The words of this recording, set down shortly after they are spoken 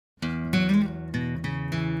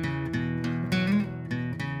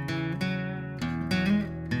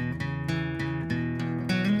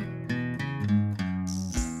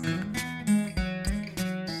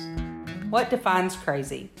What defines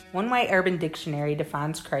crazy? One way Urban Dictionary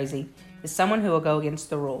defines crazy is someone who will go against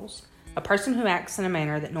the rules, a person who acts in a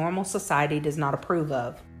manner that normal society does not approve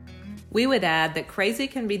of. We would add that crazy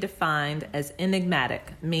can be defined as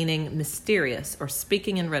enigmatic, meaning mysterious or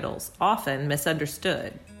speaking in riddles, often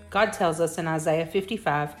misunderstood. God tells us in Isaiah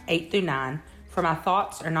 55, 8-9, "For my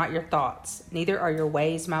thoughts are not your thoughts, neither are your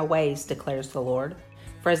ways my ways, declares the Lord.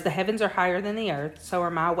 For as the heavens are higher than the earth, so are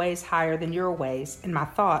my ways higher than your ways, and my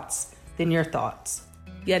thoughts than your thoughts."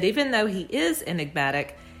 Yet even though he is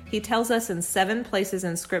enigmatic, he tells us in 7 places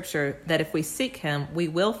in Scripture that if we seek him, we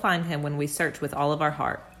will find him when we search with all of our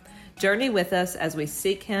heart. Journey with us as we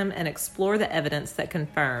seek him and explore the evidence that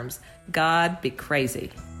confirms God be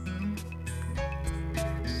crazy.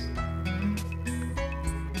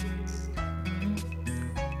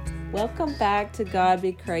 Welcome back to God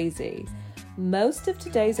Be Crazy. Most of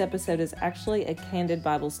today's episode is actually a candid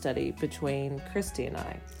Bible study between Christy and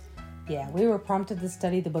I. Yeah, we were prompted to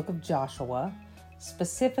study the book of Joshua,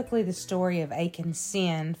 specifically the story of Achan's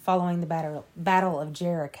sin following the Battle of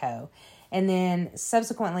Jericho. And then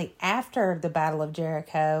subsequently after the Battle of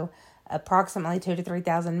Jericho, approximately 2,000 to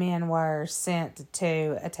 3,000 men were sent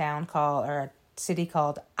to a town called, or a city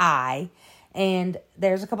called Ai. And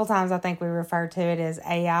there's a couple times I think we refer to it as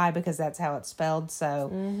AI because that's how it's spelled.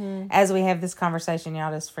 So as we have this conversation,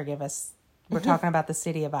 y'all just forgive us. We're talking about the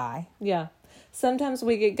city of Ai. Yeah. Sometimes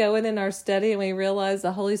we get going in our study and we realize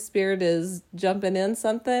the Holy Spirit is jumping in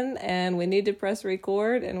something and we need to press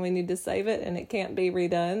record and we need to save it and it can't be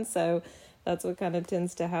redone. So that's what kind of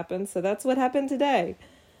tends to happen. So that's what happened today.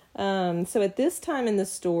 So at this time in the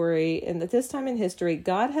story, and at this time in history,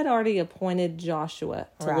 God had already appointed Joshua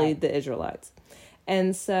to lead the Israelites.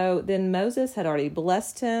 And so then Moses had already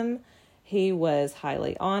blessed him. He was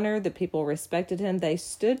highly honored. The people respected him. They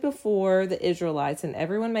stood before the Israelites and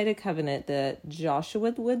everyone made a covenant that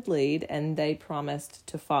Joshua would lead and they promised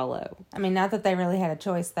to follow. I mean, not that they really had a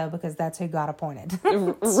choice though, because that's who God appointed.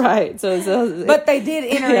 Right. But they did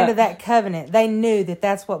enter into that covenant. They knew that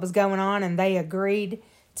that's what was going on and they agreed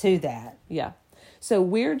to that. Yeah. So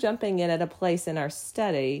we're jumping in at a place in our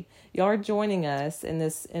study. Y'all are joining us in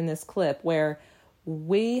this clip where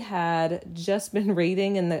we had just been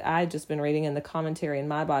reading I had just been reading in the commentary in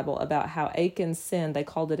my Bible about how Achan's sin, they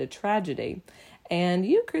called it a tragedy. And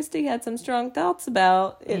you, Christy, had some strong thoughts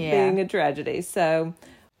about it being a tragedy. So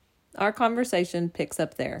our conversation picks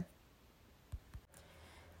up there.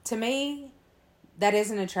 To me, that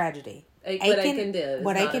isn't a tragedy.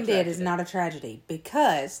 What Achan did is not a tragedy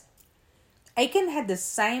because Achan had the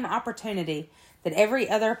same opportunity that every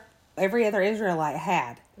other Israelite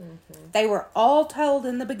had. Mm-hmm. They were all told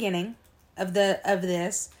in the beginning of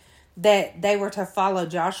this that they were to follow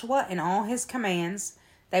Joshua and all his commands.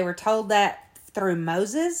 They were told that through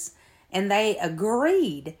Moses, and they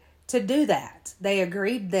agreed to do that. They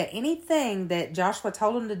agreed that anything that Joshua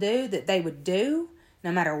told them to do, that they would do,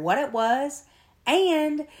 no matter what it was,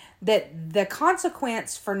 and that the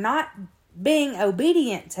consequence for not being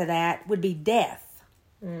obedient to that would be death.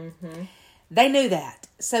 Mm-hmm. They knew that.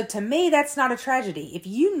 So to me, that's not a tragedy. If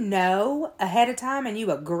you know ahead of time and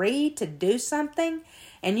you agree to do something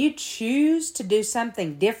and you choose to do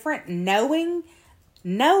something different, knowing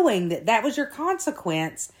that was your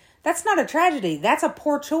consequence, that's not a tragedy. That's a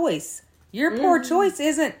poor choice. Your poor choice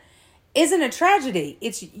isn't a tragedy.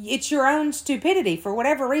 It's your own stupidity. For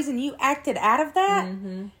whatever reason you acted out of that,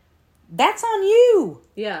 that's on you.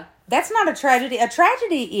 Yeah. That's not a tragedy. A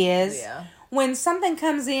tragedy is when something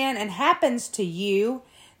comes in and happens to you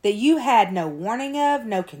that you had no warning of,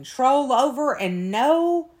 no control over, and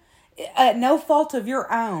no fault of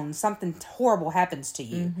your own. Something horrible happens to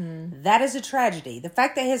you. Mm-hmm. That is a tragedy. The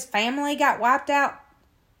fact that his family got wiped out.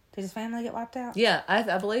 Did his family get wiped out? Yeah,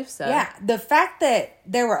 I believe so. Yeah, the fact that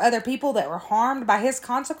there were other people that were harmed by his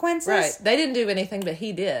consequences. Right. They didn't do anything, but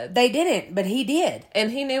he did. They didn't, but he did.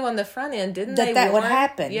 And he knew on the front end, didn't that would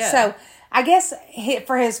happen. Yeah. So I guess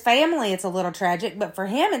for his family it's a little tragic, but for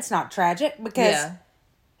him it's not tragic because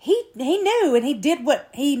he knew and he did what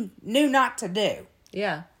he knew not to do.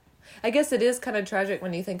 Yeah. I guess it is kind of tragic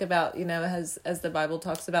when you think about, as the Bible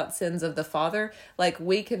talks about sins of the father, like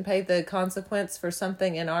we can pay the consequence for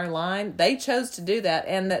something in our line. They chose to do that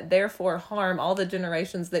and that therefore harm all the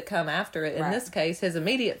generations that come after it. In this case, his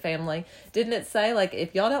immediate family. Didn't it say, like,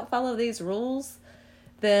 if y'all don't follow these rules,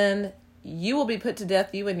 then you will be put to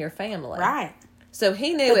death, you and your family. Right. So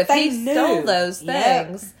he knew if he stole those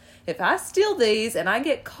things, if I steal these and I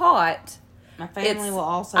get caught, my family will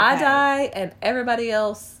also pay. I die and everybody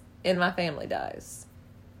else in my family dies.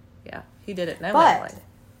 Yeah, he did it knowingly. But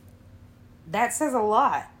that says a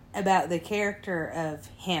lot about the character of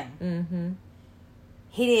him. Mm-hmm.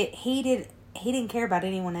 he didn't care about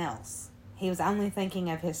anyone else. He was only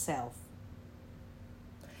thinking of himself.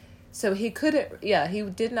 So he couldn't, he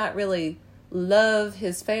did not really love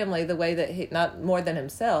his family the way that not more than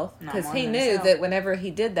himself, because he knew that whenever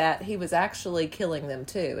he did that, he was actually killing them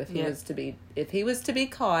too. If he was to be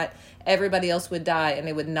caught, everybody else would die, and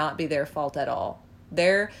it would not be their fault at all.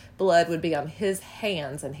 Their blood would be on his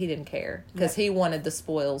hands, and he didn't care because he wanted the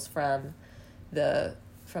spoils from the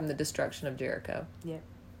destruction of Jericho. Yep.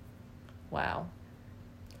 Wow.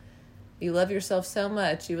 You love yourself so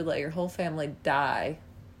much, you would let your whole family die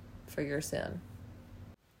for your sin.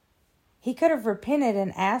 He could have repented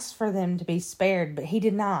and asked for them to be spared, but he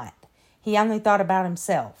did not. He only thought about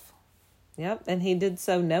himself. Yep, and he did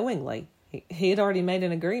so knowingly. He had already made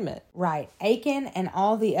an agreement. Right. Achan and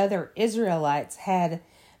all the other Israelites had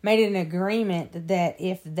made an agreement that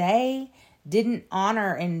if they didn't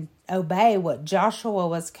honor and obey what Joshua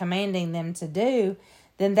was commanding them to do,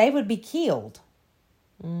 then they would be killed.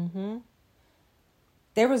 Mm-hmm.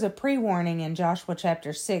 There was a pre-warning in Joshua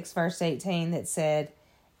chapter 6, verse 18 that said,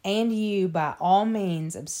 "And you by all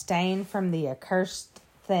means abstain from the accursed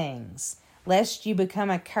things, lest you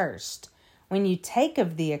become accursed, when you take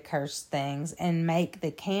of the accursed things and make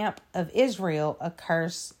the camp of Israel a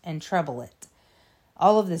curse and trouble it.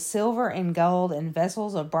 All of the silver and gold and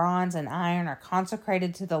vessels of bronze and iron are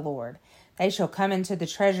consecrated to the Lord. They shall come into the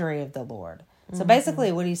treasury of the Lord." So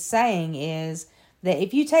basically what he's saying is that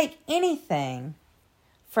if you take anything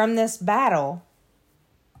from this battle,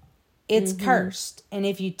 it's cursed. And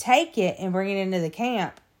if you take it and bring it into the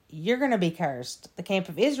camp, you're going to be cursed. The camp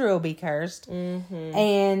of Israel will be cursed. Mm-hmm.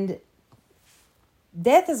 And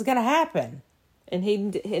death is going to happen. And he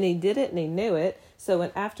did it, and he knew it. So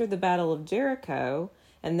after the Battle of Jericho,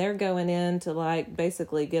 and they're going in to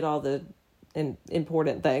basically get all the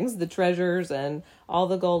important things, the treasures and all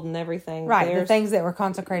the gold and everything. Right, the things that were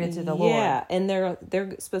consecrated to the Lord. Yeah, and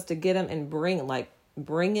they're supposed to get them and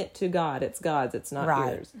bring it to God. It's God's. It's not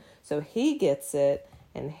yours. So he gets it,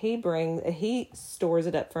 and he stores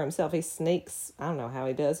it up for himself. He sneaks. I don't know how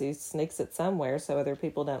he does. He sneaks it somewhere so other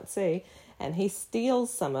people don't see, and he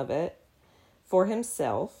steals some of it for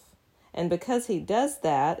himself. And because he does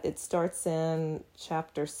that, it starts in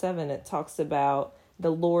chapter 7. It talks about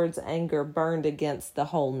the Lord's anger burned against the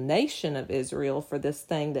whole nation of Israel for this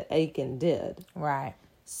thing that Achan did. Right.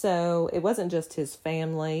 So it wasn't just his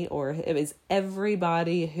family, or it was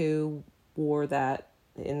everybody who wore that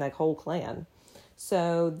in the whole clan.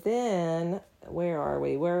 So then, where are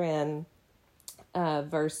we? We're in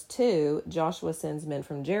verse 2. Joshua sends men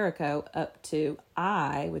from Jericho up to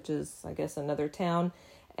Ai, which is, I guess, another town,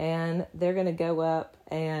 and they're going to go up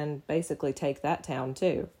and basically take that town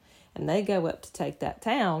too. And they go up to take that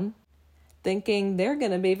town thinking they're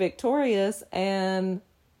going to be victorious, and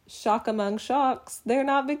shock among shocks, they're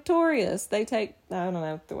not victorious. They take, I don't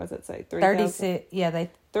know, what does it say? 36,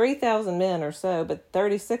 3,000 men or so, but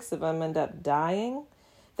 36 of them end up dying.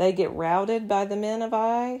 They get routed by the men of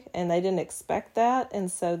Ai, and they didn't expect that, and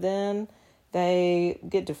so then they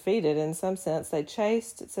get defeated in some sense. It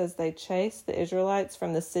says they chased the Israelites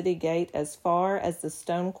from the city gate as far as the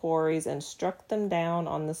stone quarries and struck them down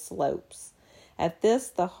on the slopes. At this,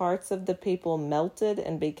 the hearts of the people melted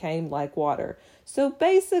and became like water. So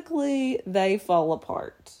basically, they fall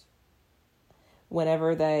apart.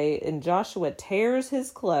 And Joshua tears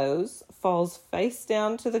his clothes, falls face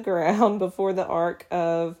down to the ground before the ark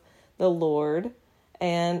of the Lord,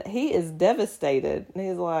 and he is devastated. And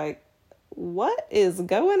he's like, what is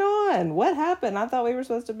going on? What happened? I thought we were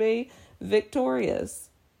supposed to be victorious.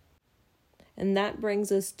 And that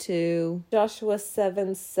brings us to Joshua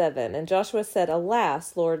 7:7. And Joshua said,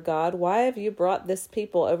 "Alas, Lord God, why have you brought this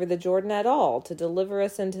people over the Jordan at all, to deliver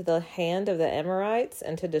us into the hand of the Amorites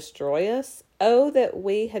and to destroy us? Oh, that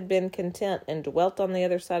we had been content and dwelt on the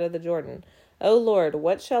other side of the Jordan. O Lord,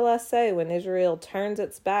 what shall I say when Israel turns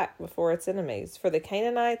its back before its enemies? For the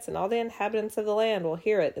Canaanites and all the inhabitants of the land will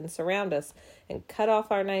hear it and surround us and cut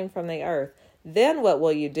off our name from the earth. Then what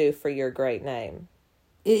will you do for your great name?"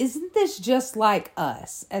 Isn't this just like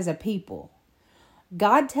us as a people?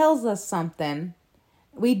 God tells us something,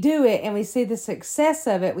 we do it, and we see the success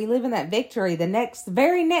of it. We live in that victory. The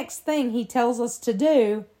very next thing he tells us to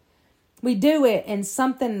do, we do it, and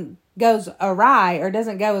something goes awry or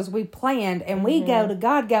doesn't go as we planned, and we go to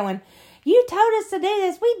God going, "You told us to do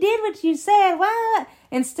this. We did what you said. Why?"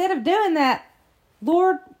 Instead of doing that,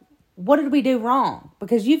 "Lord, what did we do wrong?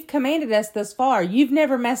 Because you've commanded us this far. You've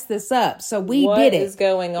never messed this up. So we did it. What is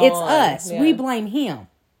going on? It's us. Yeah. We blame him."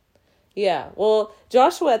 Yeah. Well,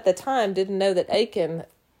 Joshua at the time didn't know that Achan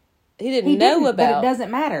didn't know about. But it doesn't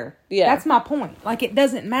matter. Yeah. That's my point. Like, it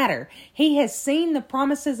doesn't matter. He has seen the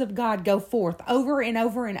promises of God go forth over and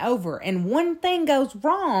over and over. And one thing goes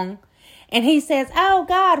wrong, and he says, oh,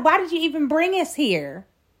 God, why did you even bring us here?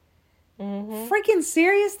 Freaking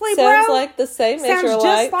seriously, bro? Sounds like the same Sounds Israelites.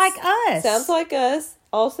 just like us. Sounds like us.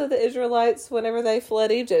 Also, the Israelites, whenever they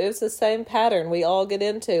fled Egypt, it was the same pattern we all get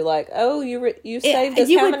into. Like, oh, you saved us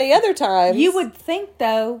many other times? You would think,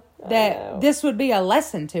 though, that this would be a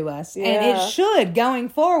lesson to us. Yeah. And it should, going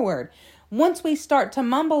forward. Once we start to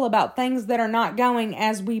mumble about things that are not going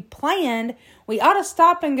as we planned, we ought to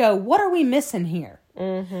stop and go, what are we missing here?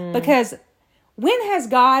 Mm-hmm. Because when has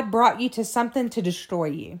God brought you to something to destroy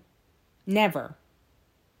you? Never.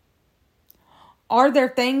 Are there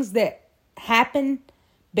things that happen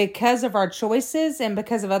because of our choices and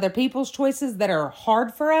because of other people's choices that are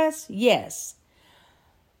hard for us? Yes.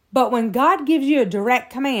 But when God gives you a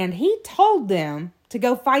direct command, he told them to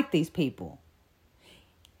go fight these people.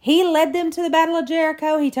 He led them to the Battle of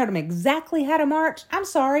Jericho. He told them exactly how to march. I'm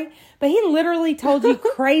sorry, but he literally told you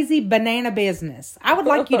crazy banana business. I would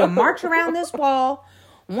like you to march around this wall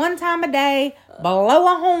one time a day, blow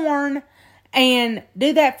a horn, and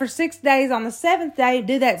do that for 6 days. On the 7th day,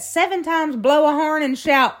 do that 7 times, blow a horn, and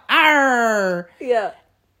shout, "Arr!" Yeah.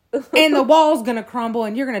 And the wall's going to crumble,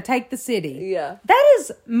 and you're going to take the city. Yeah. That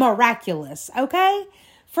is miraculous, okay?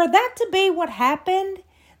 For that to be what happened,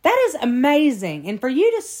 that is amazing. And for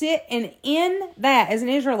you to sit in that as an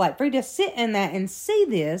Israelite, for you to sit in that and see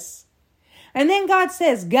this, and then God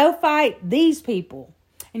says, go fight these people.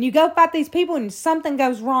 And you go fight these people and something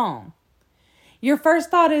goes wrong. Your first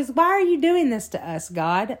thought is, why are you doing this to us,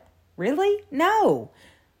 God? Really? No.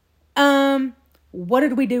 What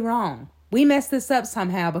did we do wrong? We messed this up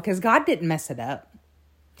somehow because God didn't mess it up.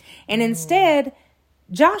 And instead,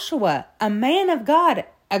 Joshua, a man of God,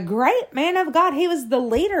 a great man of God, he was the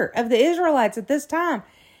leader of the Israelites at this time.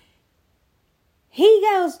 He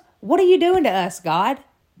goes, what are you doing to us, God?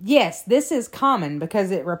 Yes, this is common because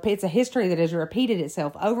it's a history that has repeated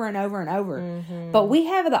itself over and over and over. Mm-hmm. But we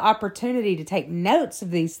have the opportunity to take notes of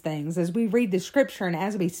these things as we read the scripture and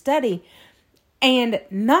as we study and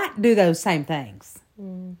not do those same things.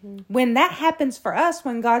 Mm-hmm. When that happens for us,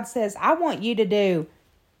 when God says, I want you to do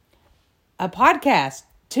a podcast,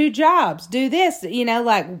 2 jobs, do this,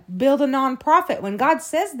 like build a nonprofit. When God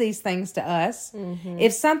says these things to us,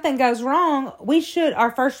 if something goes wrong, our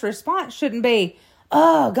first response shouldn't be,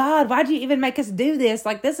 oh, God, why'd you even make us do this?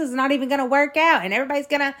 Like, this is not even going to work out, and everybody's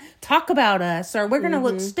going to talk about us, or we're going to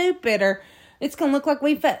look stupid, or it's going to look like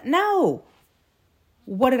we felt. No.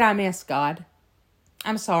 What did I miss, God?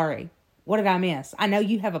 I'm sorry. What did I miss? I know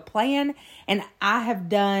you have a plan, and I have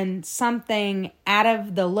done something out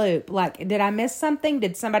of the loop. Like, did I miss something?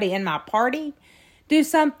 Did somebody in my party do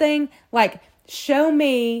something? Like, show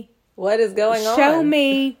me. What is going on? Show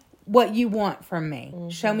me what you want from me. Mm-hmm.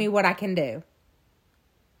 Show me what I can do.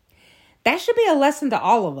 That should be a lesson to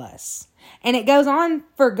all of us. And it goes on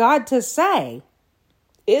for God to say,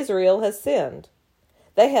 Israel has sinned.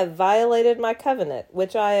 They have violated my covenant,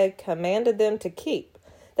 which I commanded them to keep.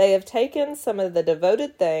 They have taken some of the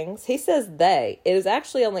devoted things. He says they. It is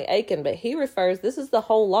actually only Achan, but he refers, this is the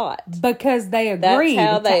whole lot. Because they agreed to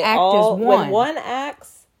act as one. When one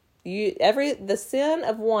acts, the sin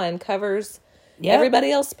of one covers. Yep.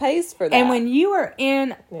 Everybody else pays for that. And when you are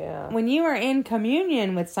in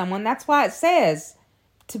communion with someone, that's why it says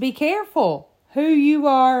to be careful who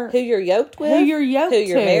you're yoked with, who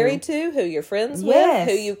you're married to, who you're friends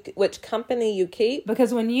with, which company you keep.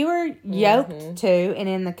 Because when you are yoked to and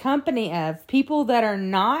in the company of people that are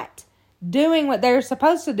not doing what they're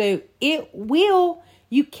supposed to do,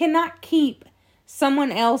 you cannot keep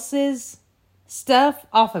someone else's stuff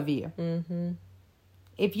off of you. Mm-hmm.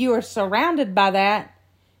 If you are surrounded by that,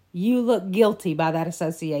 you look guilty by that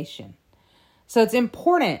association. So it's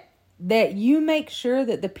important that you make sure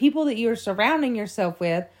that the people that you are surrounding yourself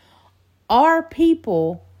with are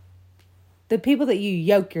people, the people that you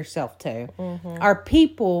yoke yourself to, are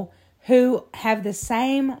people who have the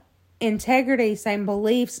same integrity, same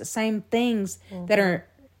beliefs, same things that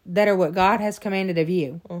are what God has commanded of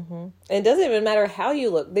you. Mm-hmm. It doesn't even matter how you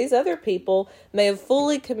look. These other people may have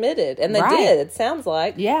fully committed, and they did, it sounds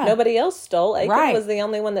like. Yeah. Nobody else stole. Achan was the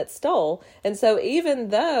only one that stole. And so even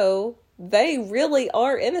though they really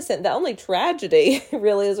are innocent, the only tragedy,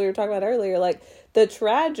 really, as we were talking about earlier, like, the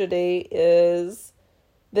tragedy is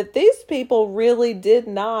that these people really did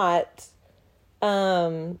not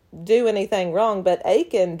do anything wrong, but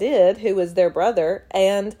Achan did, who was their brother.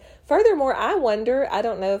 And furthermore, I wonder, I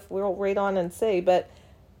don't know if we'll read on and see, but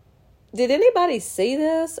Did anybody see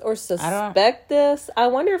this or suspect this? I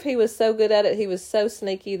wonder if he was so good at it, he was so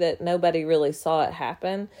sneaky that nobody really saw it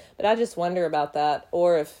happen. But I just wonder about that.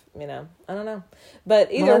 Or if, I don't know.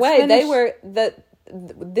 But either way,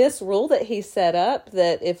 this rule that he set up,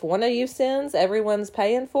 that if one of you sins, everyone's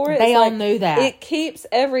paying for it. They all knew that. It keeps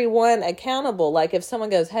everyone accountable. Like if someone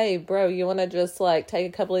goes, hey, bro, you want to just take a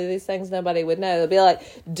couple of these things, nobody would know. They'll be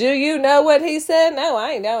like, do you know what he said? No,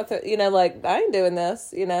 I ain't know. I ain't doing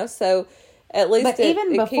this, So at least But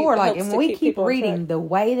even before, and we keep reading the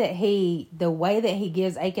way that he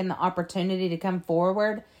gives Achan the opportunity to come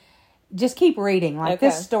forward, just keep reading.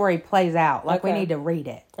 This story plays out. We need to read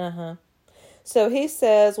it. Uh-huh. So he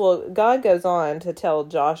says, God goes on to tell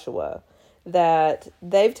Joshua that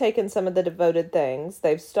they've taken some of the devoted things.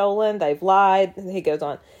 They've stolen, they've lied. He goes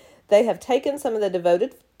on. They have taken some of the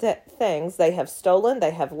devoted things. They have stolen,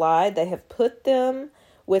 they have lied. They have put them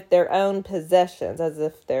with their own possessions as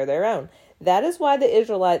if they're their own. That is why the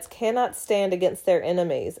Israelites cannot stand against their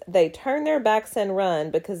enemies. They turn their backs and run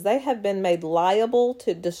because they have been made liable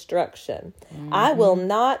to destruction. Mm-hmm. I will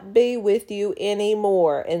not be with you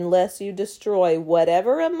anymore unless you destroy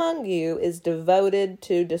whatever among you is devoted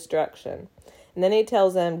to destruction. And then he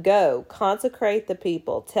tells them, go, consecrate the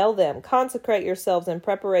people. Tell them, consecrate yourselves in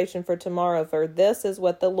preparation for tomorrow, for this is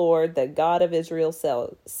what the Lord, the God of Israel,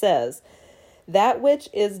 says. That which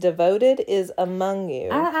is devoted is among you.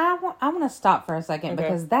 I want to stop for a second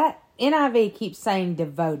because that NIV keeps saying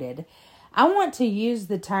devoted. I want to use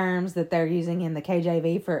the terms that they're using in the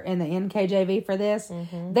KJV in the NKJV for this.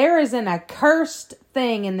 Mm-hmm. There is an accursed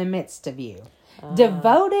thing in the midst of you.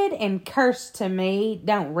 Devoted and cursed to me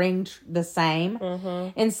don't ring the same.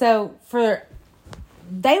 Mm-hmm. And so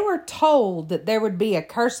they were told that there would be a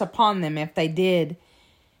curse upon them if they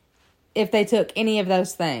took any of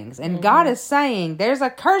those things. And mm-hmm. God is saying, there's a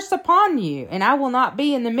curse upon you, and I will not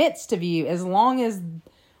be in the midst of you as long as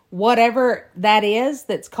whatever that is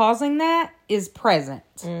that's causing that is present.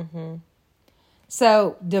 Mm-hmm.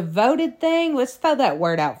 So, devoted thing, let's throw that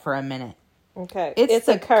word out for a minute. Okay. It's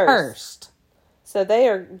a cursed. So they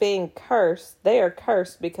are being cursed. They are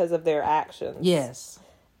cursed because of their actions. Yes.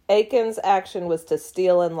 Achan's action was to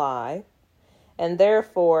steal and lie. And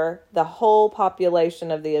therefore, the whole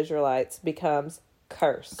population of the Israelites becomes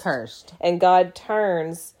cursed. And God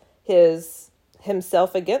turns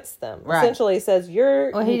himself against them. Right. Essentially, he says,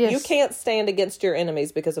 you can't stand against your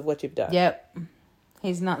enemies because of what you've done. Yep.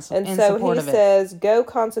 He's not and in so support of it. And so he says, go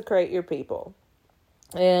consecrate your people.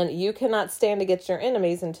 And you cannot stand against your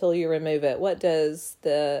enemies until you remove it. What does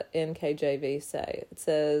the NKJV say? It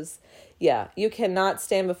says, you cannot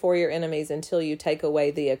stand before your enemies until you take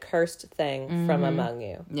away the accursed thing mm-hmm. from among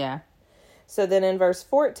you. Yeah. So then in verse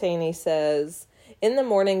 14, he says, in the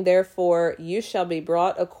morning, therefore, you shall be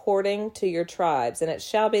brought according to your tribes. And it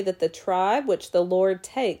shall be that the tribe which the Lord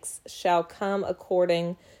takes shall come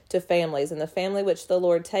according to families. And the family which the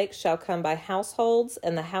Lord takes shall come by households.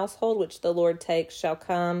 And the household which the Lord takes shall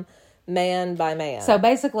come man by man. So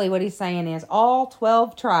basically what he's saying is all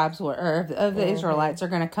 12 tribes of the mm-hmm. Israelites are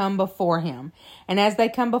going to come before him. And as they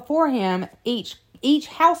come before him, each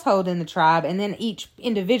household in the tribe and then each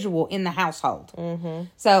individual in the household. Mm-hmm.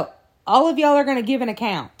 So all of y'all are going to give an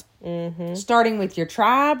account. Mm-hmm. Starting with your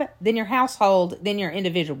tribe, then your household, then your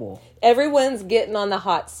individual. Everyone's getting on the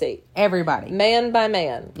hot seat. Everybody. Man by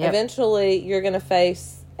man. Yep. Eventually,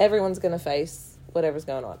 everyone's going to face whatever's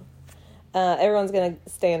going on. Everyone's going to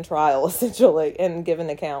stand trial, essentially, and give an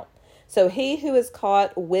account. So he who is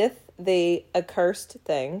caught with the accursed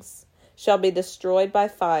things shall be destroyed by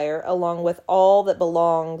fire, along with all that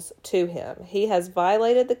belongs to him. He has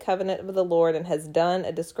violated the covenant of the Lord and has done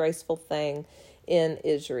a disgraceful thing in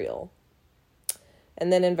Israel.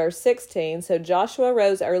 And then in verse 16, so Joshua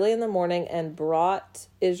rose early in the morning and brought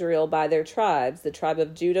Israel by their tribes. The tribe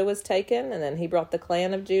of Judah was taken, and then he brought the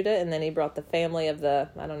clan of Judah, and then he brought the family of the,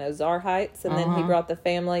 Zarhites, and then he brought the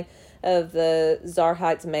family of the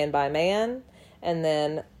Zarhites man by man, and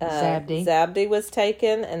then Zabdi was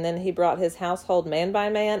taken, and then he brought his household man by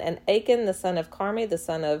man, and Achan, the son of Carmi, the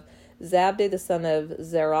son of Zabdi, the son of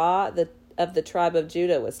Zerah, of the tribe of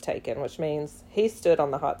Judah was taken, which means he stood on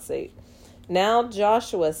the hot seat. Now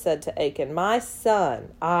Joshua said to Achan, my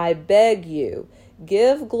son, I beg you,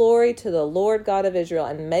 give glory to the Lord God of Israel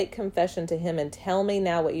and make confession to him and tell me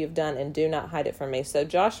now what you've done and do not hide it from me. So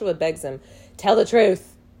Joshua begs him, tell the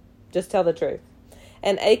truth. Just tell the truth.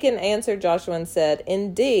 And Achan answered Joshua and said,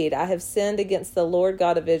 indeed, I have sinned against the Lord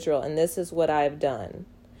God of Israel, and this is what I have done.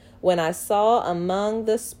 When I saw among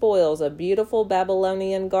the spoils a beautiful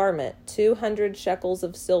Babylonian garment, 200 shekels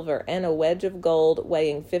of silver, and a wedge of gold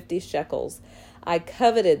weighing 50 shekels, I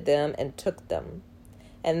coveted them and took them.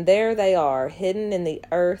 And there they are, hidden in the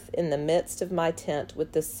earth in the midst of my tent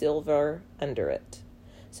with the silver under it.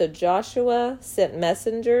 So Joshua sent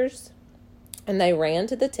messengers, and they ran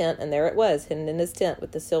to the tent, and there it was, hidden in his tent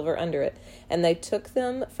with the silver under it. And they took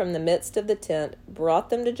them from the midst of the tent,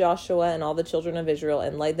 brought them to Joshua and all the children of Israel,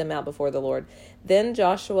 and laid them out before the Lord. Then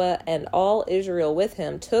Joshua and all Israel with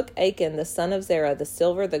him took Achan the son of Zerah, the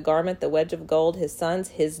silver, the garment, the wedge of gold, his sons,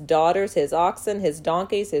 his daughters, his oxen, his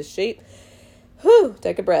donkeys, his sheep.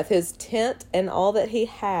 Take a breath. His tent and all that he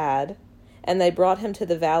had, and they brought him to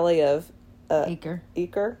the valley of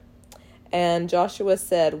Achor. And Joshua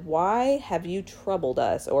said, "Why have you troubled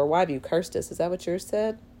us?" Or why have you cursed us? Is that what yours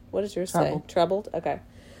said? What does yours say? Troubled? Okay.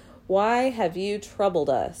 "Why have you troubled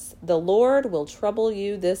us? The Lord will trouble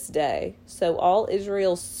you this day." So all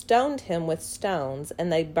Israel stoned him with stones,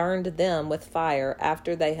 and they burned them with fire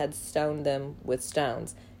after they had stoned them with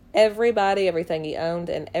stones. Everybody, everything he owned,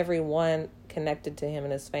 and everyone connected to him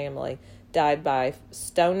and his family died by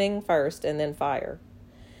stoning first and then fire.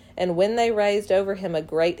 And when they raised over him a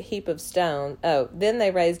great heap of stones,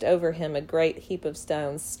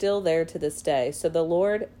 still there to this day. So the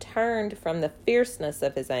Lord turned from the fierceness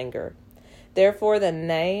of his anger. Therefore the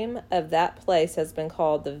name of that place has been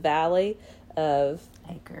called the Valley of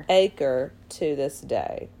Achor to this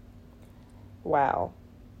day. Wow.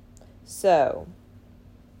 So,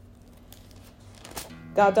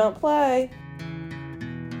 God don't play.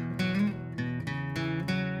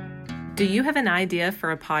 Do you have an idea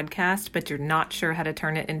for a podcast, but you're not sure how to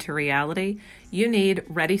turn it into reality? You need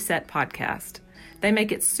Ready Set Podcast. They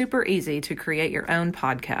make it super easy to create your own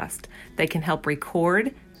podcast. They can help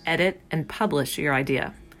record, edit, and publish your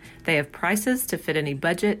idea. They have prices to fit any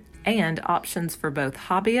budget and options for both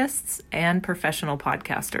hobbyists and professional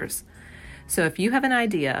podcasters. So if you have an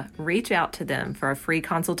idea, reach out to them for a free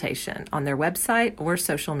consultation on their website or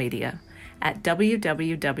social media at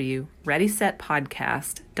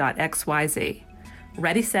www.readysetpodcast.xyz.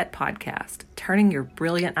 Ready Set Podcast, turning your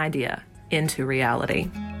brilliant idea into reality.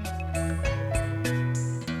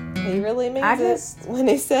 He really means it when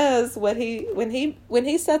he says when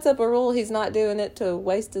he sets up a rule, he's not doing it to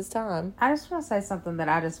waste his time. I just want to say something that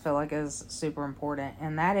I just feel like is super important,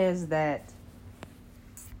 and that is that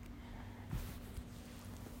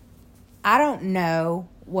I don't know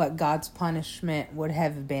what God's punishment would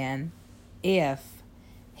have been if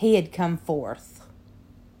he had come forth.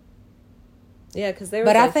 Yeah, because there was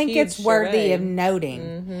But I think it's worthy of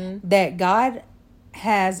noting that God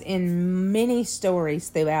has, in many stories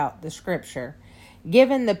throughout the scripture,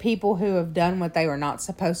 given the people who have done what they were not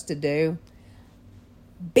supposed to do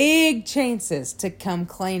big chances to come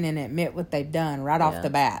clean and admit what they've done right off the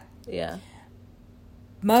bat. Yeah.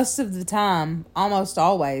 Most of the time, almost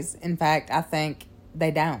always, in fact, I think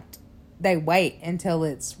they don't. They wait until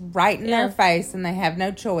it's right in their face and they have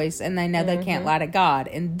no choice and they know they can't lie to God,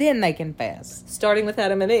 and then they confess. Starting with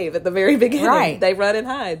Adam and Eve at the very beginning. Right. They run and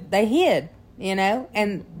hide. They hid,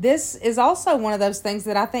 and this is also one of those things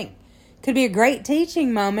that I think could be a great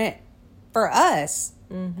teaching moment for us.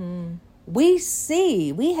 Mm-hmm.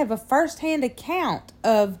 We have a firsthand account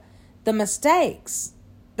of the mistakes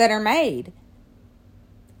that are made.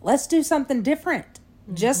 Let's do something different.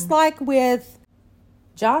 Mm-hmm. Just like with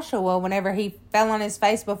Joshua, whenever he fell on his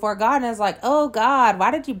face before God and was like, "Oh God,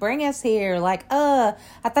 why did you bring us here? Like, I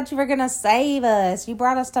thought you were going to save us. You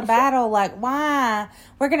brought us to battle. Like, why?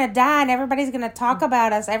 We're going to die and everybody's going to talk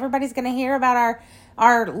about us. Everybody's going to hear about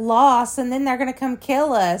our loss, and then they're going to come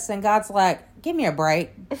kill us." And God's like, "Give me a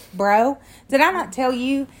break, bro. Did I not tell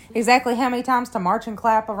you exactly how many times to march and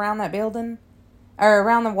clap around that building or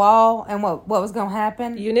around the wall and what was going to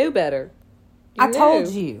happen?" You knew better. I told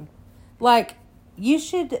you. Like, you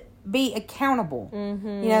should be accountable.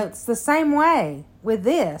 Mm-hmm. It's the same way with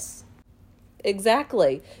this.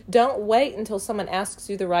 Exactly. Don't wait until someone asks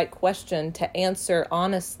you the right question to answer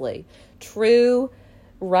honestly. True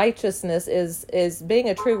righteousness is being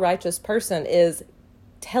a true righteous person is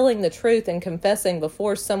telling the truth and confessing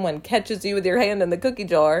before someone catches you with your hand in the cookie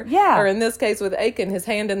jar. Yeah. Or in this case with Achan, his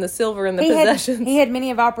hand in the silver and the possessions. He had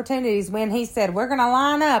many of opportunities when he said, "We're going to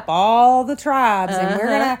line up all the tribes and we're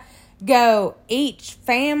going to go each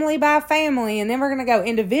family by family, and then we're going to go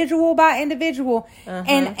individual by individual."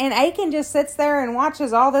 And Achan just sits there and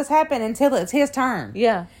watches all this happen until it's his turn.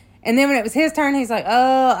 Yeah. And then when it was his turn, he's like,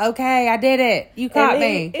 "Oh, okay, I did it. You caught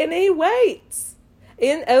me." And he waits.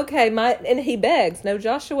 And he begs. No,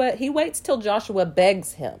 Joshua, he waits till Joshua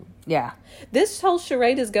begs him. Yeah. This whole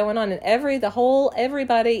charade is going on, and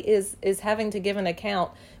everybody is having to give an account,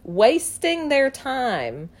 wasting their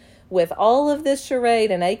time with all of this charade,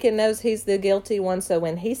 and Achan knows he's the guilty one, so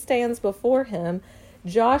when he stands before him,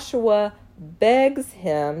 Joshua begs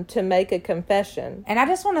him to make a confession. And I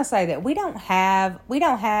just want to say that we don't have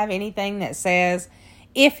anything that says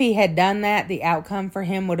if he had done that, the outcome for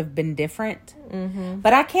him would have been different. Mm-hmm.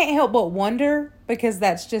 But I can't help but wonder, because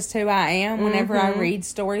that's just who I am whenever I read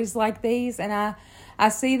stories like these, and I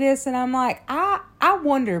see this and I'm like, I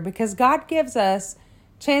wonder, because God gives us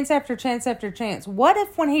chance after chance after chance. What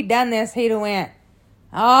if when he done this, he'd have went,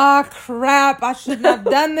 oh crap, I shouldn't have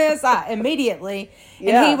done this immediately.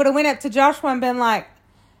 Yeah. And he would have went up to Joshua and been like,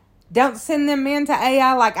 don't send them into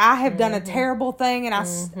Ai, like I have done a terrible thing, and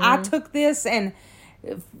I took this, and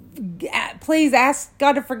please ask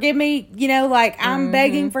God to forgive me. You know, like I'm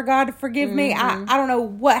begging for God to forgive me. I don't know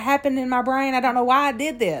what happened in my brain. I don't know why I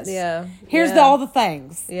did this. Yeah. Here's all the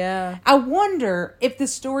things. Yeah. I wonder if the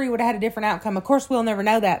story would have had a different outcome. Of course, we'll never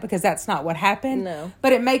know that, because that's not what happened. No.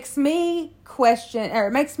 But it makes me question, or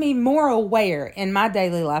it makes me more aware in my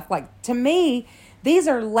daily life. Like, to me, these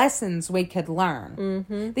are lessons we could learn.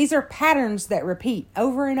 Mm-hmm. These are patterns that repeat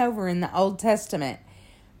over and over in the Old Testament.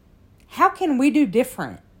 How can we do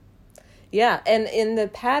different? Yeah, and in the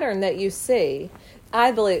pattern that you see,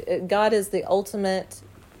 I believe God is the ultimate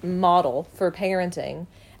model for parenting.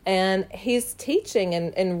 And he's teaching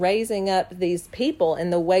and raising up these people in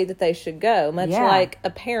the way that they should go, much like a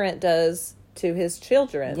parent does to his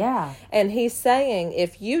children. Yeah. And he's saying,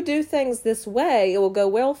 if you do things this way, it will go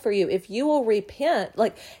well for you. If you will repent,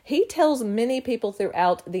 like he tells many people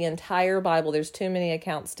throughout the entire Bible, there's too many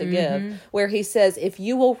accounts to give, where he says, if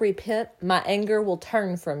you will repent, my anger will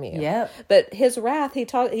turn from you. Yep. But his wrath,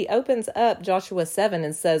 he opens up Joshua 7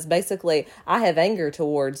 and says, basically, I have anger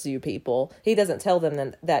towards you people. He doesn't tell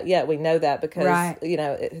them that yet. We know that because,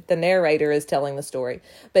 the narrator is telling the story.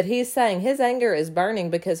 But he's saying his anger is burning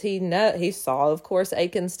because he saw, of course,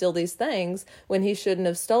 Achan steal these things when he shouldn't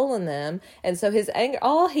have stolen them. And so his anger,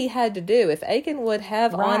 all he had to do, if Achan would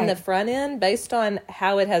have on the front end, based on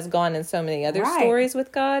how it has gone in so many other stories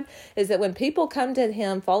with God, is that when people come to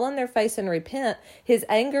him, fall on their face and repent, his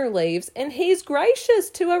anger leaves, and he's gracious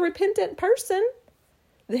to a repentant person.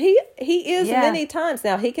 He is many times.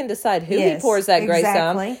 Now, he can decide who he pours that grace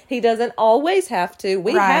on. He doesn't always have to.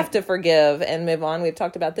 We have to forgive and move on. We've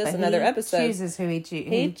talked about this in other episodes. He chooses who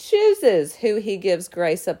he chooses who he gives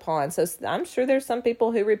grace upon. So I'm sure there's some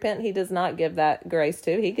people who repent he does not give that grace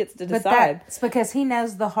to. He gets to decide. But that's because he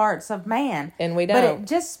knows the hearts of man. And we don't. But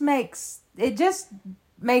it just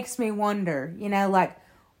makes me wonder, like,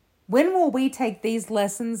 when will we take these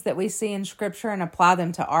lessons that we see in Scripture and apply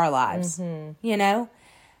them to our lives?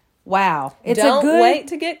 Wow. Don't wait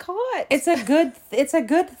to get caught. It's a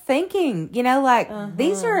good thinking,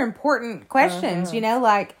 these are important questions,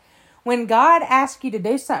 like when God asks you to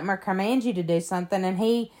do something or commands you to do something, and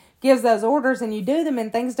he gives those orders and you do them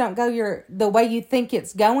and things don't go the way you think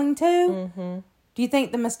it's going to. Do you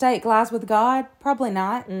think the mistake lies with God? Probably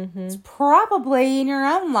not. It's probably in your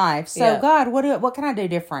own life. So God, what can I do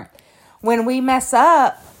different? When we mess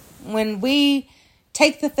up, when we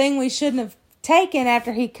take the thing we shouldn't have taken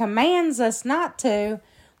after he commands us not to,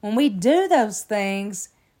 when we do those things,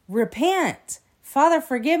 repent. Father,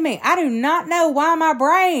 forgive me. I do not know why my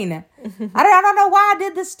brain. I don't know why I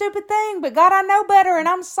did this stupid thing, but God, I know better, and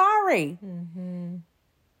I'm sorry.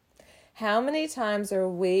 How many times are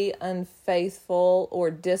we unfaithful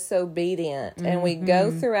or disobedient, and we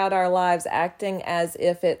go throughout our lives acting as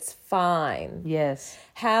if it's fine? Yes.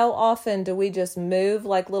 How often do we just move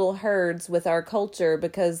like little herds with our culture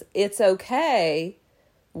because it's okay,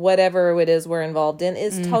 whatever it is we're involved in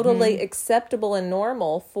is totally acceptable and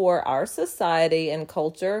normal for our society and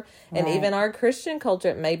culture, and even our Christian culture.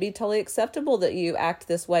 It may be totally acceptable that you act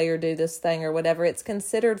this way or do this thing or whatever. It's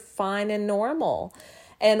considered fine and normal.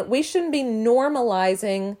 And we shouldn't be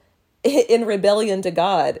normalizing in rebellion to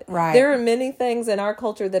God. Right. There are many things in our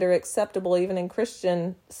culture that are acceptable, even in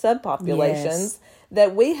Christian subpopulations,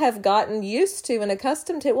 that we have gotten used to and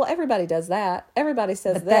accustomed to. Well, everybody does that. Everybody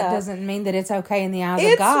says but that doesn't mean that it's okay in the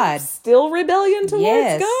eyes of God. It's still rebellion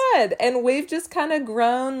towards God. And we've just kind of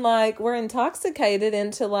grown, like, we're intoxicated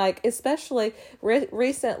into, like, especially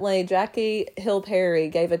recently, Jackie Hill Perry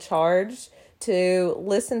gave a charge to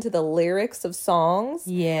listen to the lyrics of songs.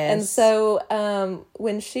 Yes. And so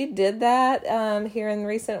when she did that here in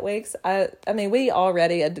recent weeks, I mean, we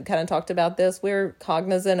already had kind of talked about this. We're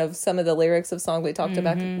cognizant of some of the lyrics of songs. We talked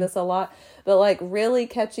about this a lot. But like really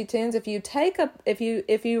catchy tunes, if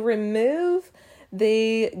you remove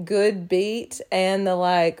the good beat and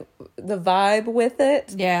the vibe with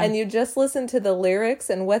it, and you just listen to the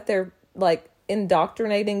lyrics and what they're like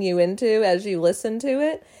indoctrinating you into as you listen to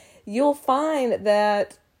it, you'll find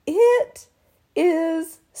that it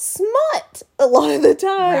is smut a lot of the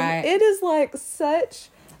time. Right. It is like such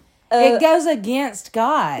It goes against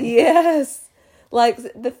God. Yes. Like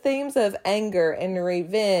the themes of anger and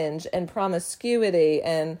revenge and promiscuity,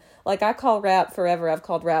 and like I call rap forever, I've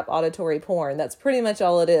called rap auditory porn. That's pretty much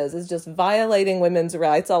all it is. It's just violating women's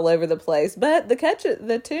rights all over the place. But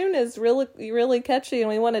the tune is really, really catchy and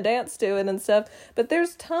we want to dance to it and stuff. But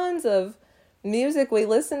there's tons of music we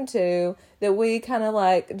listen to that we kind of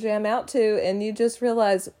like jam out to, and you just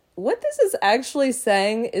realize what this is actually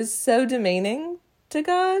saying is so demeaning to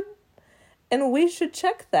God. And we should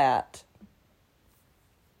check that.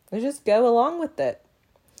 We just go along with it.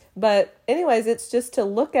 But anyways, it's just to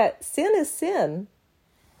look at sin is sin.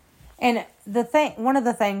 And one of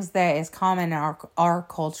the things that is common in our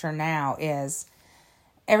culture now is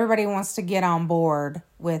everybody wants to get on board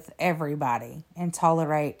with everybody and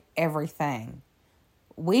tolerate everything.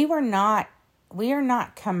 We are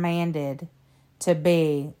not commanded to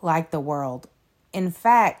be like the world. In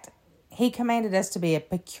fact, he commanded us to be a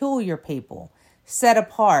peculiar people, set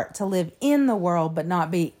apart, to live in the world, but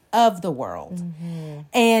not be of the world. Mm-hmm.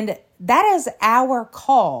 And that is our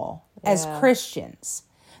call as Christians.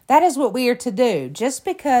 That is what we are to do. Just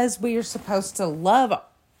because we are supposed to love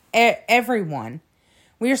everyone,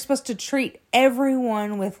 we are supposed to treat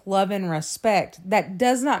everyone with love and respect. That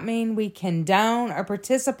does not mean we condone or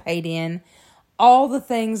participate in all the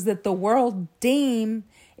things that the world deem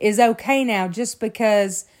is okay now, just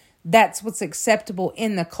because that's what's acceptable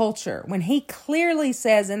in the culture. When he clearly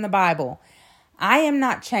says in the Bible, I am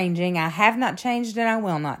not changing, I have not changed, and I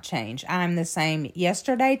will not change. I am the same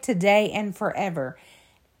yesterday, today, and forever.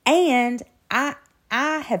 And I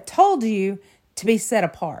have told you to be set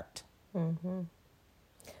apart. Mm-hmm.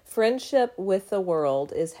 Friendship with the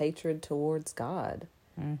world is hatred towards God.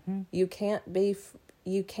 Mm-hmm. You can't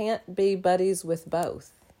be buddies with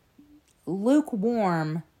both.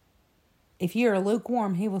 Lukewarm. If you're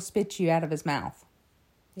lukewarm, he will spit you out of his mouth.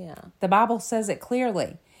 Yeah. The Bible says it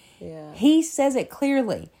clearly. Yeah. He says it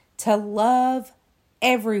clearly to love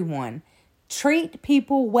everyone. Treat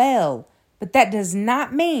people well. But that does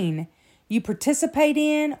not mean you participate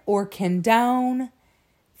in or condone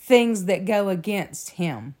things that go against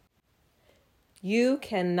him. You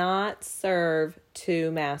cannot serve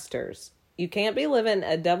two masters. You can't be living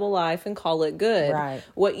a double life and call it good. Right.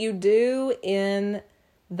 What you do in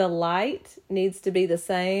the light needs to be the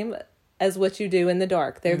same as what you do in the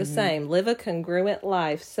dark. They're the same. Live a congruent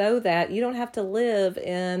life so that you don't have to live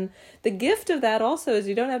in... The gift of that also is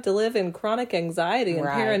you don't have to live in chronic anxiety and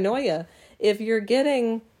paranoia. If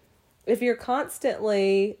you're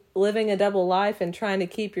constantly living a double life and trying to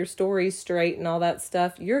keep your stories straight and all that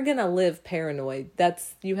stuff, you're going to live paranoid.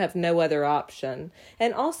 You have no other option.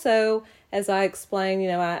 And also, as I explain,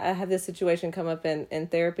 I have this situation come up in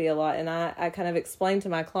therapy a lot, and I kind of explain to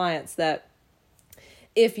my clients that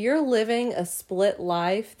if you're living a split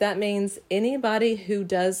life, that means anybody who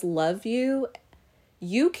does love you,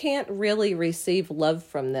 you can't really receive love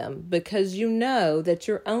from them, because you know that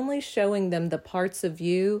you're only showing them the parts of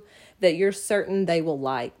you that you're certain they will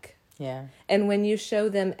like. Yeah. And when you show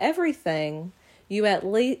them everything, you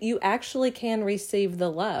actually can receive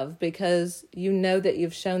the love, because you know that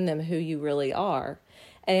you've shown them who you really are.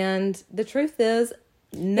 And the truth is,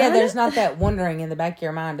 there's not that wondering in the back of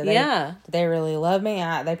your mind. Do they really love me?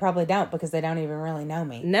 They probably don't, because they don't even really know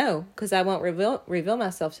me. No, because I won't reveal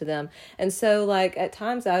myself to them. And so, like, at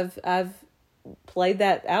times I've played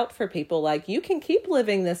that out for people. Like, you can keep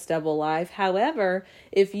living this double life. However,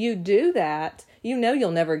 if you do that,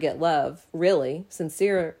 you'll never get love, really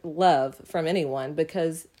sincere love from anyone,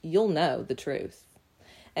 because you'll know the truth.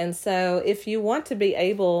 And so if you want to be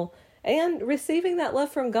able... And receiving that love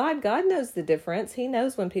from God, God knows the difference. He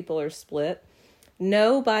knows when people are split.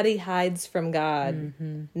 Nobody hides from God.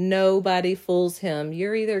 Mm-hmm. Nobody fools him.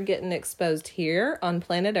 You're either getting exposed here on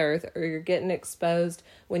planet Earth, or you're getting exposed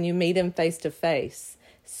when you meet him face to face.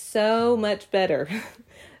 So much better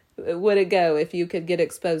would it go if you could get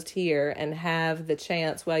exposed here and have the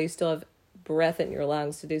chance, while you still have breath in your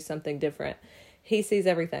lungs, to do something different. He sees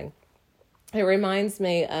everything. It reminds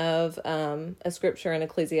me of a scripture in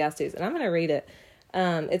Ecclesiastes, and I'm going to read it.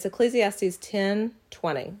 It's Ecclesiastes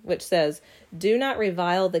 10:20, which says, "Do not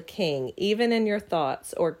revile the king, even in your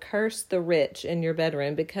thoughts, or curse the rich in your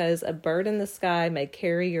bedroom, because a bird in the sky may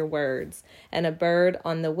carry your words, and a bird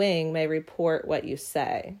on the wing may report what you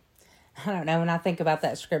say." I don't know. When I think about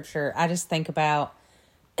that scripture, I just think about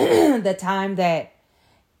the time that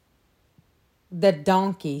the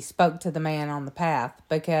donkey spoke to the man on the path,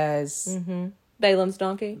 because Balaam's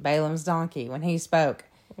donkey, when he spoke,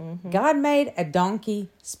 God made a donkey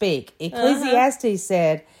speak. Ecclesiastes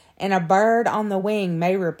said, and a bird on the wing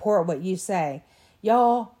may report what you say.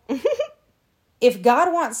 Y'all, if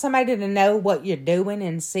God wants somebody to know what you're doing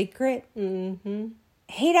in secret,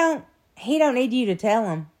 he don't need you to tell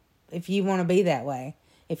them if you want to be that way.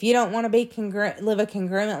 If you don't want to be live a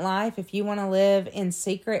congruent life, if you want to live in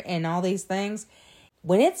secret and all these things,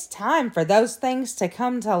 when it's time for those things to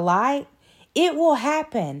come to light, it will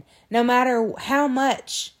happen no matter how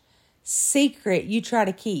much secret you try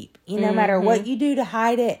to keep. No matter what you do to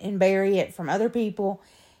hide it and bury it from other people.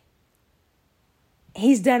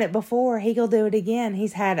 He's done it before. He'll do it again.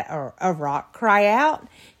 He's had a rock cry out.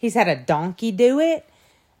 He's had a donkey do it.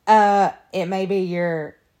 It may be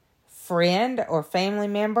your friend or family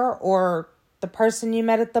member or the person you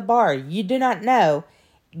met at the bar. You do not know.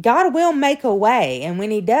 God will make a way. And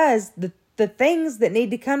when he does, the things that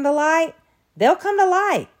need to come to light, they'll come to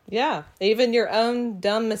light. Yeah. Even your own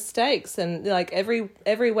dumb mistakes and like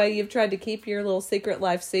every way you've tried to keep your little secret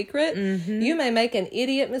life secret, you may make an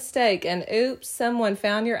idiot mistake and oops, someone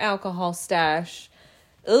found your alcohol stash.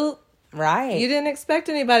 Oops. Right. You didn't expect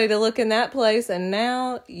anybody to look in that place, and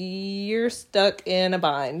now you're stuck in a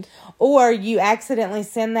bind. Or you accidentally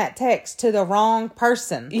send that text to the wrong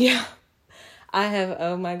person. Yeah.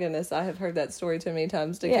 Oh my goodness, I have heard that story too many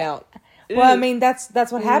times to count. Well, I mean, that's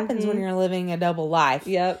what happens when you're living a double life.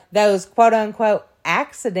 Yep. Those quote-unquote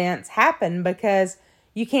accidents happen because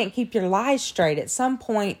you can't keep your lies straight. At some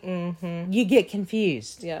point, you get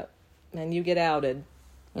confused. Yep. And you get outed.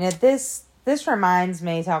 This reminds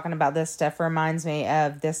me, talking about this stuff, reminds me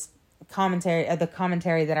of the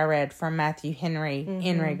commentary that I read from Matthew Henry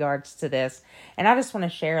in regards to this. And I just want to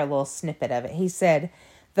share a little snippet of it. He said,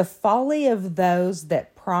 "The folly of those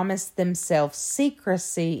that promise themselves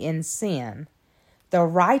secrecy in sin. The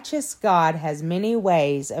righteous God has many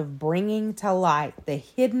ways of bringing to light the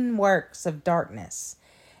hidden works of darkness,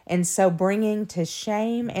 and so bringing to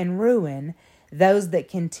shame and ruin those that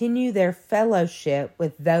continue their fellowship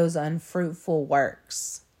with those unfruitful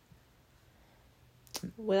works."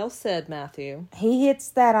 Well said, Matthew. He hits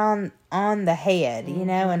that on the head,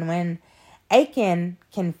 and when Achan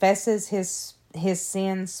confesses his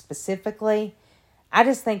sins specifically, I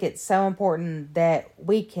just think it's so important that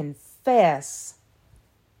we confess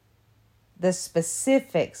the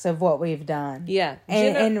specifics of what we've done. Yeah.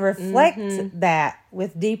 And reflect that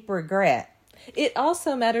with deep regret. It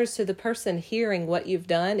also matters to the person hearing what you've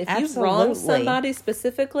done. If you've Absolutely. wronged somebody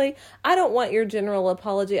specifically, I don't want your general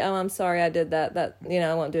apology. Oh, I'm sorry I did that.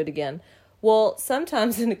 I won't do it again. Well,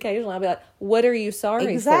 sometimes and occasionally I'll be like, what are you sorry for?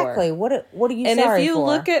 Exactly. What are you sorry for? And if you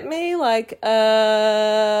look at me like,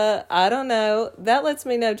 I don't know, that lets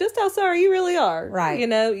me know just how sorry you really are. Right.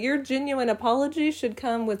 Your genuine apology should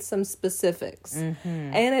come with some specifics.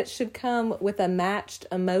 And it should come with a matched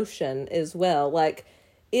emotion as well. Like,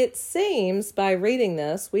 it seems by reading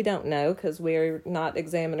this, we don't know because we're not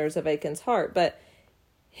examiners of Achan's heart, but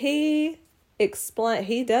he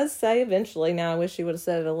does say eventually, now I wish he would have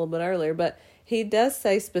said it a little bit earlier, but he does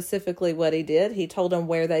say specifically what he did. He told them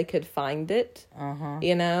where they could find it,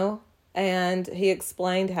 and he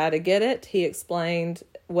explained how to get it. He explained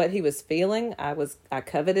what he was feeling. I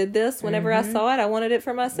coveted this whenever I saw it. I wanted it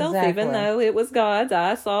for myself, even though it was God's.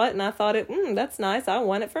 I saw it and I thought that's nice. I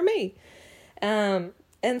want it for me.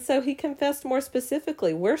 And so he confessed more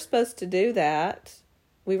specifically. We're supposed to do that.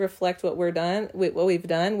 We reflect what we've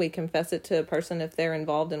done. We confess it to a person if they're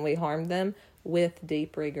involved and we harmed them with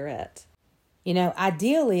deep regret.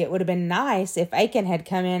 Ideally, it would have been nice if Achan had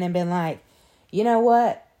come in and been like, you know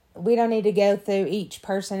what? We don't need to go through each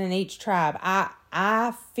person in each tribe.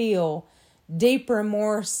 I feel deep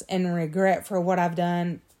remorse and regret for what I've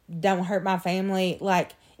done. Don't hurt my family.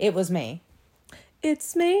 Like, it was me.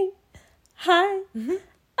 It's me. Hi.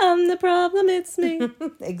 I'm the problem. It's me.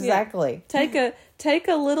 Exactly. Yeah. Take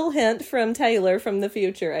a little hint from Taylor from the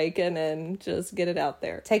future, Achan, and just get it out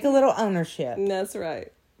there. Take a little ownership. That's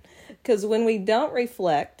right. Because when we don't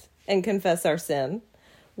reflect and confess our sin,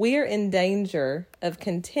 we are in danger of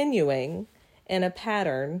continuing in a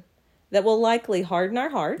pattern that will likely harden our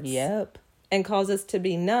hearts. Yep. And cause us to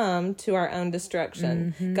be numb to our own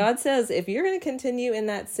destruction. God says, if you're going to continue in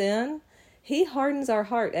that sin, He hardens our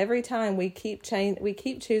heart every time we keep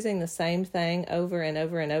choosing the same thing over and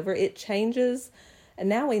over and over. It changes, and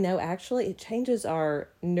now we know actually it changes our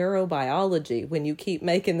neurobiology when you keep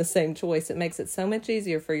making the same choice. It makes it so much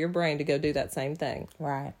easier for your brain to go do that same thing.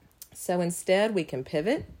 Right. So instead, we can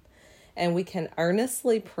pivot, and we can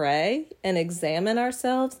earnestly pray and examine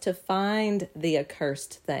ourselves to find the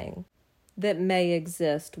accursed thing that may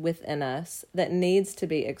exist within us that needs to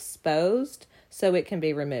be exposed so it can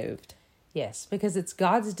be removed. Yes, because it's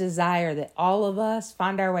God's desire that all of us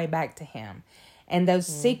find our way back to Him. And those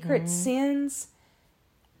secret sins,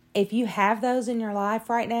 if you have those in your life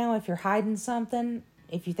right now, if you're hiding something,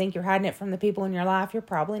 if you think you're hiding it from the people in your life, you're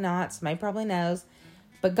probably not. Somebody probably knows.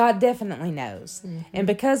 But God definitely knows. Mm-hmm. And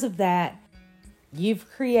because of that, you've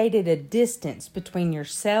created a distance between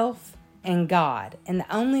yourself and God. And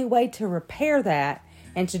the only way to repair that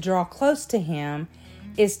and to draw close to Him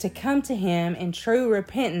is to come to Him in true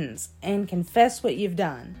repentance and confess what you've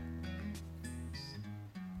done.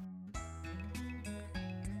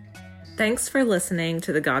 Thanks for listening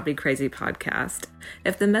to the God Be Crazy podcast.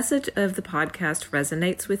 If the message of the podcast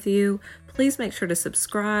resonates with you, please make sure to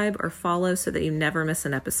subscribe or follow so that you never miss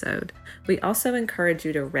an episode. We also encourage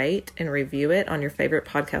you to rate and review it on your favorite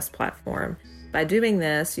podcast platform. By doing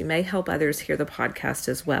this, you may help others hear the podcast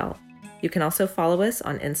as well. You can also follow us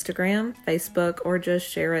on Instagram, Facebook, or just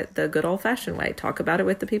share it the good old-fashioned way. Talk about it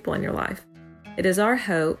with the people in your life. It is our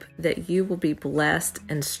hope that you will be blessed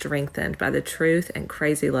and strengthened by the truth and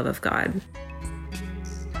crazy love of God.